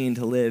human being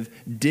to live,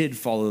 did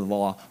follow the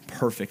law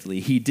perfectly.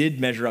 He did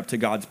measure up to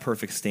God's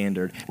perfect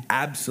standard.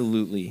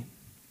 Absolutely.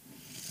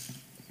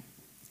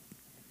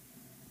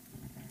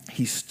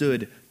 He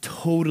stood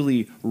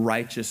totally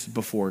righteous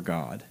before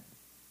God.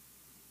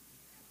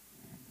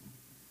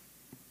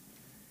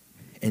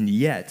 And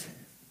yet,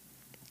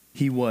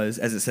 he was,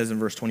 as it says in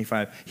verse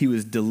 25, he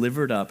was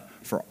delivered up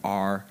for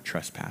our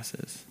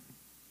trespasses.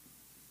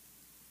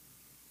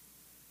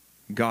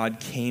 God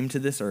came to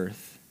this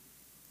earth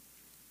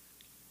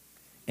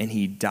and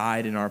he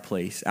died in our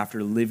place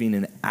after living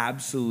an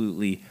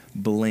absolutely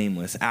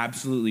blameless,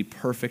 absolutely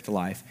perfect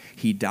life.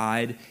 He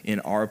died in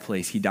our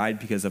place. He died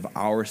because of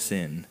our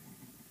sin.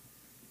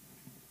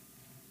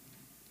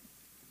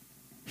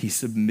 He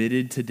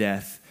submitted to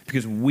death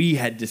because we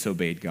had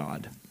disobeyed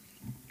God.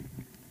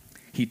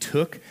 He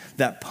took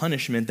that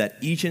punishment that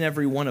each and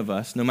every one of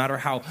us, no matter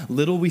how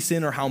little we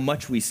sin or how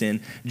much we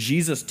sin,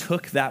 Jesus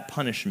took that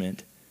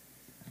punishment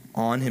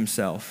on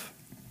himself.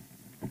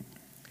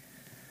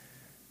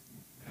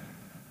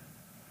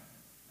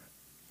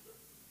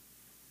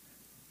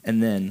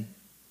 And then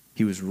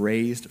he was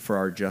raised for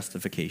our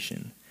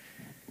justification.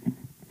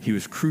 He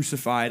was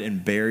crucified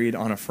and buried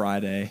on a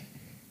Friday.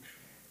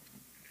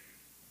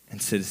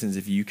 And citizens,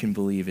 if you can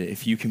believe it,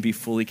 if you can be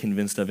fully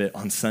convinced of it,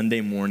 on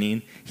Sunday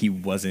morning, he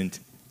wasn't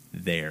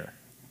there.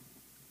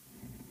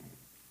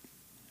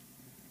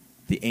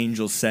 The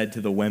angel said to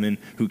the women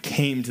who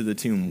came to the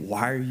tomb,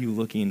 "Why are you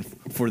looking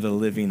for the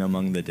living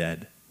among the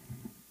dead?"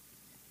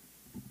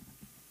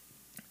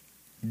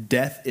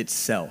 Death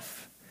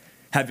itself,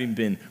 having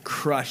been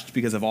crushed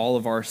because of all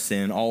of our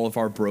sin, all of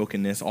our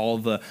brokenness, all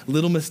of the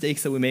little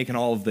mistakes that we make and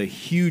all of the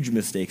huge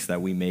mistakes that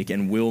we make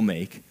and will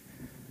make,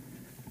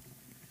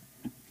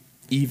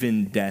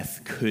 even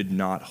death could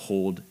not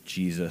hold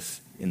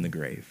Jesus in the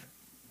grave.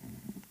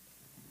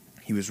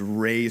 He was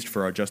raised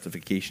for our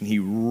justification. He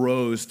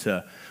rose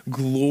to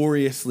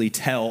gloriously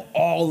tell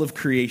all of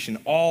creation,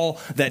 all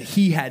that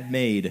he had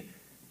made,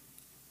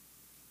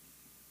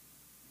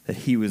 that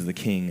he was the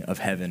King of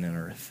heaven and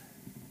earth.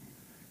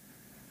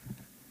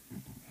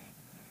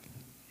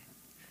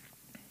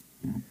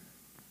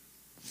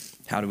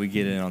 How do we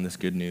get in on this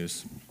good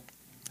news?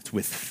 It's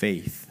with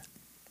faith.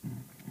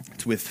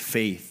 It's with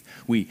faith.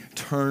 We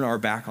turn our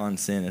back on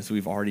sin, as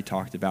we've already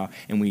talked about,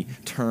 and we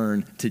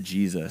turn to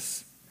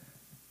Jesus.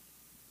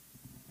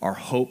 Our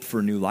hope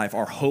for new life,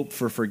 our hope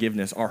for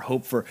forgiveness, our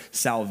hope for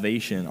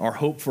salvation, our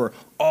hope for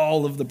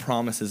all of the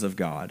promises of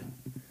God.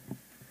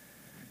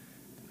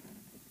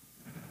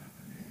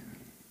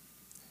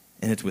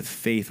 And it's with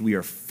faith we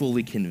are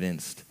fully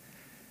convinced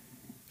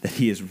that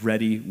he is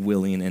ready,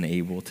 willing, and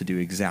able to do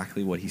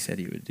exactly what he said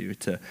he would do,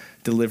 to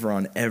deliver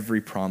on every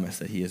promise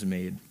that he has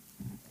made.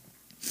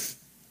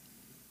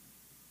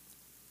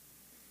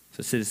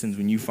 So citizens,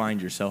 when you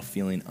find yourself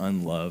feeling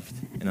unloved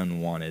and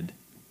unwanted,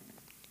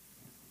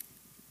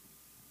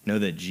 know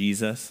that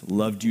Jesus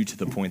loved you to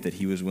the point that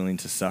he was willing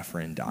to suffer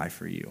and die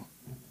for you.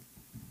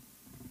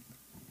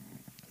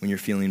 When you're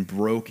feeling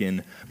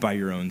broken by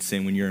your own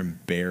sin, when you're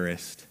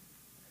embarrassed,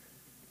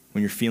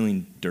 when you're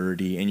feeling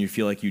dirty and you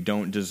feel like you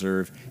don't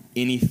deserve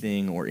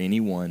anything or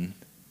anyone,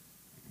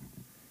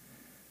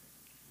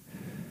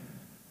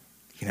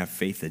 you can have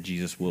faith that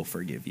Jesus will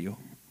forgive you.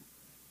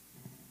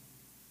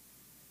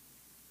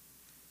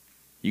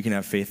 You can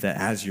have faith that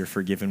as you're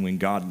forgiven, when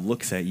God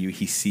looks at you,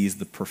 he sees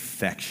the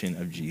perfection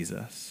of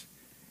Jesus.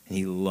 And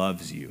he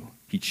loves you.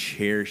 He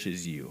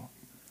cherishes you.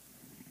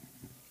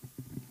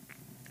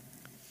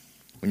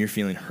 When you're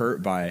feeling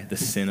hurt by the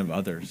sin of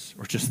others,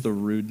 or just the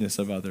rudeness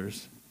of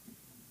others,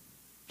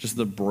 just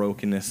the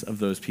brokenness of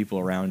those people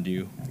around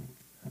you,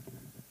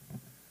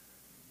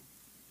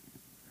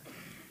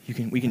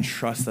 we can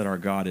trust that our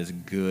God is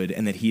good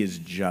and that he is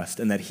just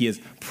and that he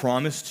has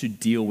promised to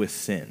deal with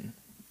sin.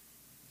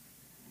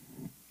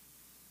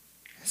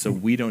 So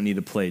we don't need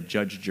to play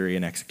judge, jury,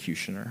 and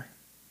executioner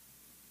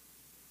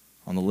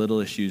on the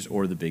little issues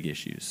or the big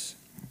issues,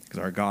 because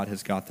our God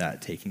has got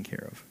that taken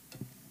care of.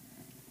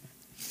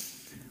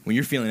 When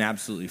you're feeling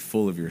absolutely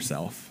full of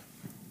yourself,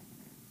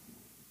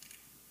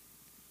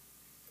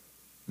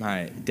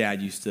 My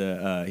dad used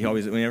to,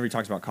 whenever he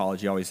talks about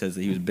college, he always says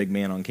that he was a big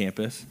man on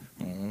campus.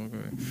 If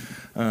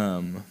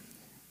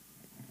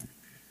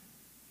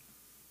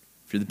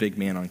you're the big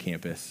man on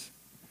campus,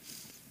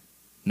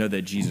 know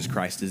that Jesus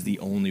Christ is the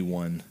only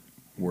one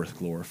worth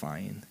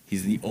glorifying.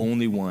 He's the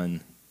only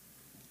one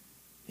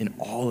in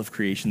all of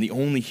creation, the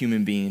only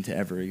human being to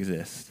ever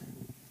exist,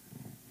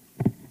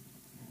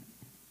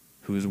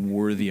 who is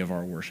worthy of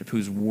our worship, who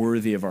is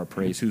worthy of our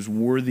praise, who's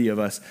worthy of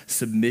us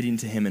submitting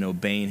to him and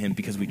obeying him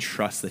because we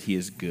trust that he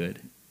is good.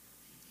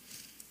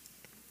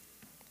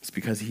 It's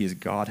because he is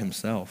God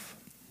himself.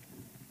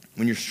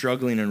 When you're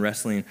struggling and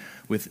wrestling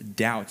with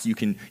doubts, you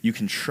can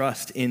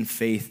trust in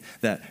faith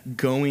that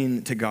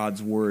going to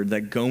God's word,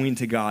 that going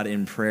to God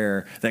in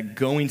prayer, that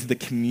going to the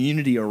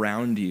community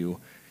around you,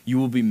 you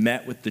will be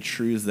met with the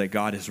truths that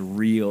God is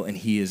real and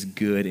he is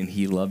good and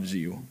he loves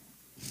you.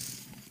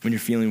 When you're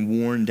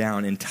feeling worn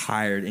down and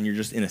tired and you're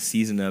just in a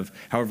season of,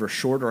 however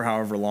short or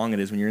however long it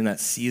is, when you're in that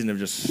season of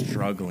just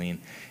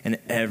struggling and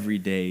every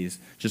day is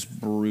just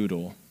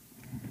brutal,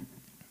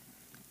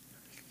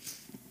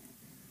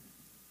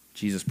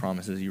 Jesus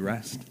promises you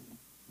rest.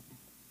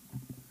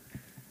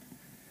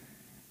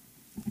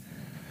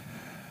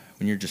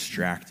 When you're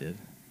distracted,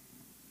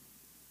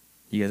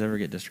 you guys ever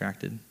get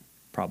distracted?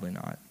 Probably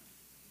not.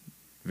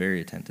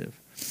 Very attentive.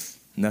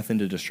 Nothing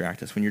to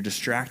distract us. When you're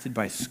distracted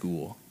by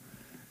school,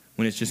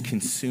 when it's just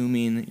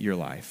consuming your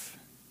life,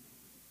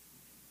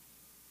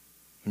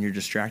 when you're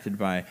distracted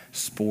by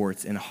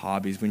sports and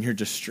hobbies, when you're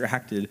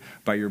distracted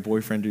by your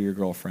boyfriend or your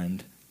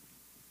girlfriend,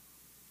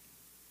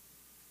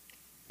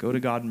 go to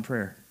God in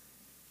prayer.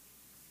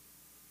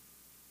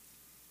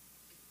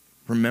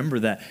 Remember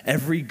that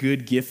every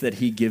good gift that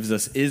he gives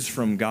us is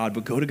from God,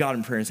 but go to God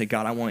in prayer and say,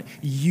 God, I want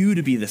you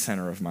to be the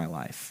center of my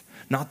life,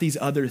 not these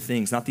other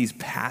things, not these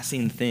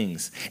passing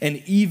things.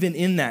 And even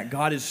in that,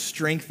 God is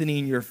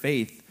strengthening your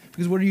faith.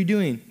 Because what are you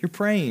doing? You're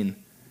praying.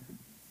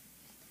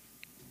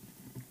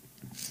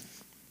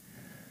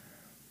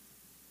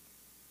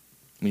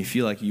 When you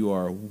feel like you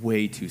are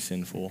way too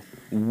sinful,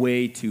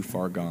 way too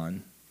far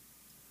gone,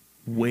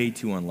 way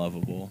too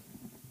unlovable,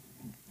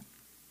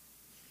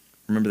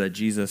 remember that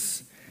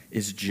Jesus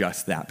is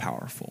just that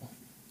powerful.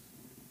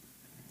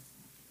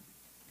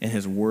 And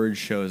his word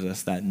shows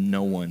us that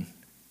no one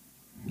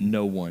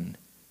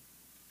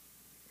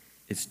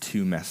is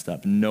too messed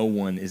up. No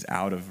one is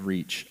out of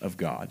reach of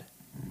God.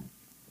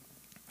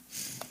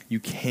 You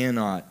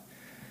cannot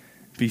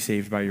be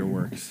saved by your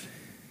works.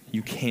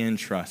 You can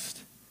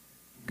trust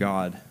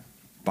God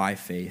by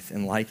faith.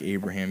 And like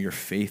Abraham, your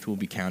faith will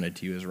be counted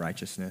to you as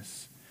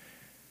righteousness.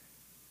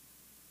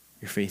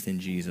 Your faith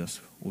in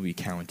Jesus will be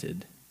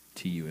counted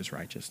to you as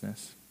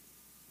righteousness.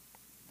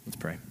 Let's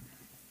pray.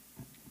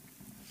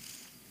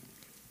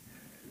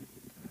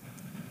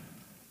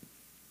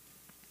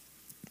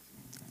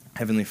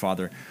 Heavenly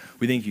Father,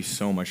 we thank you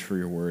so much for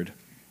your word.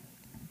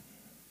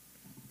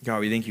 God,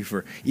 we thank you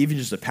for even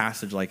just a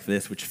passage like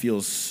this, which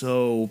feels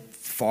so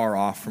far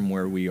off from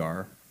where we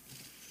are.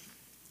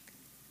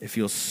 It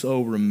feels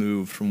so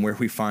removed from where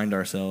we find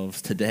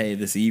ourselves today,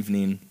 this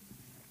evening.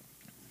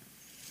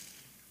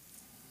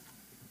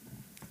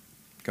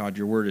 God,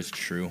 your word is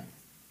true.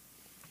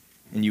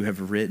 And you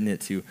have written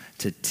it to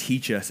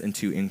teach us and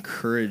to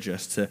encourage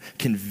us, to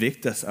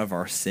convict us of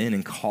our sin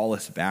and call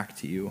us back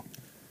to you.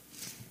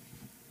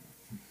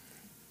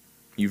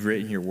 You've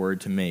written your word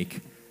to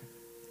make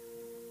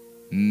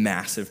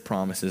massive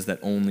promises that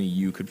only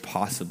you could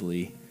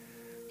possibly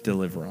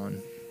deliver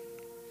on.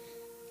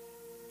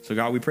 So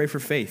God, we pray for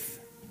faith.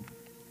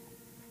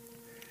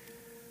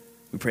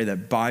 We pray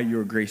that by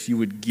your grace, you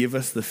would give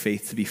us the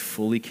faith to be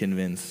fully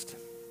convinced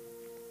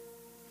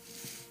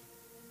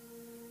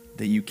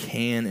that you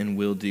can and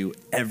will do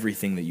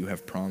everything that you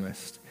have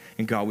promised.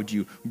 And God, would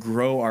you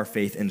grow our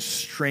faith and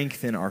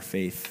strengthen our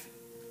faith?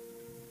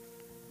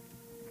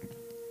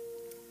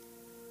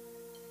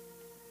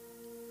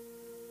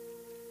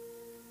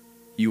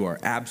 You are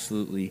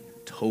absolutely,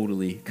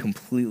 totally,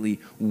 completely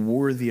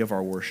worthy of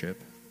our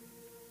worship.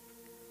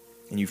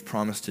 And you've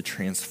promised to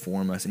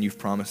transform us, and you've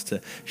promised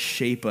to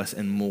shape us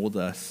and mold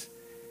us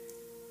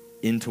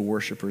into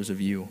worshipers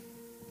of you.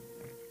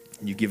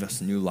 And you give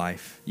us new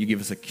life. You give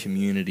us a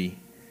community.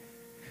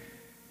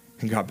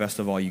 And God, best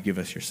of all, you give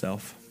us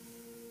yourself.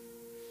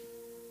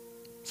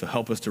 So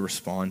help us to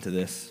respond to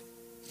this.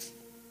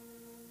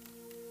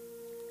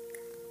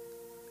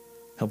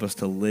 Help us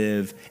to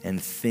live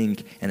and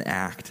think and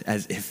act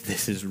as if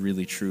this is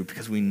really true,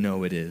 because we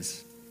know it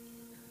is.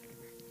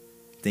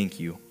 Thank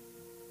you.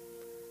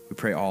 We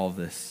pray all of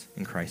this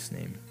in Christ's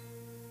name.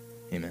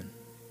 Amen.